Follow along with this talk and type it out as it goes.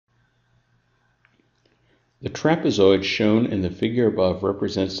The trapezoid shown in the figure above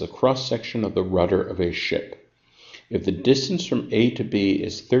represents the cross-section of the rudder of a ship. If the distance from A to B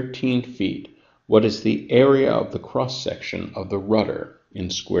is 13 feet, what is the area of the cross-section of the rudder in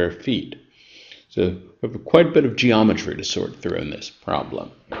square feet? So we have quite a bit of geometry to sort through in this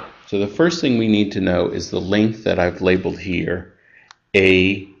problem. So the first thing we need to know is the length that I've labeled here,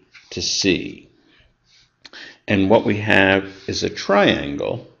 A to C. And what we have is a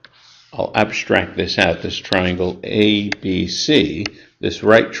triangle. I'll abstract this out, this triangle ABC, this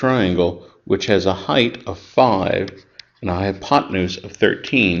right triangle, which has a height of 5 and a hypotenuse of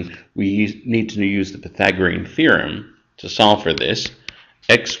 13. We need to use the Pythagorean theorem to solve for this.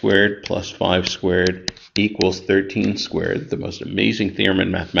 X squared plus 5 squared equals 13 squared, the most amazing theorem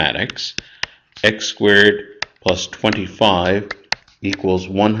in mathematics. X squared plus 25 equals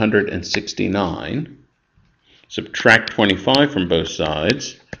 169. Subtract 25 from both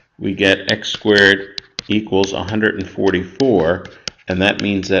sides. We get x squared equals 144, and that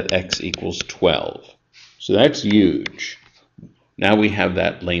means that x equals 12. So that's huge. Now we have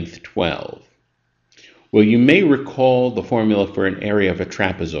that length 12. Well, you may recall the formula for an area of a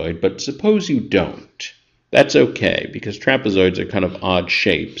trapezoid, but suppose you don't. That's okay, because trapezoids are kind of odd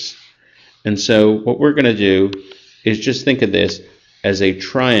shapes. And so what we're going to do is just think of this as a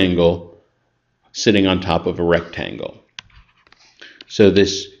triangle sitting on top of a rectangle. So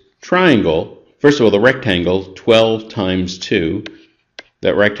this triangle, first of all, the rectangle, 12 times 2,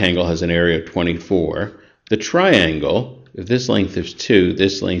 that rectangle has an area of 24. The triangle, if this length is 2,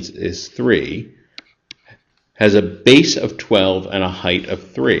 this length is 3, has a base of 12 and a height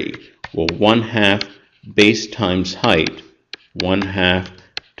of 3. Well, 1/2 base times height, 1/2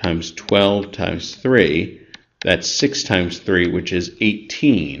 times 12 times 3, that's 6 times 3, which is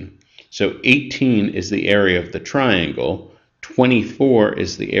 18. So 18 is the area of the triangle, 24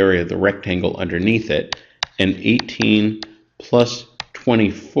 is the area of the rectangle underneath it, and 18 plus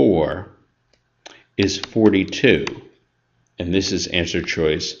 24 is 42. And this is answer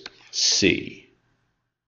choice C.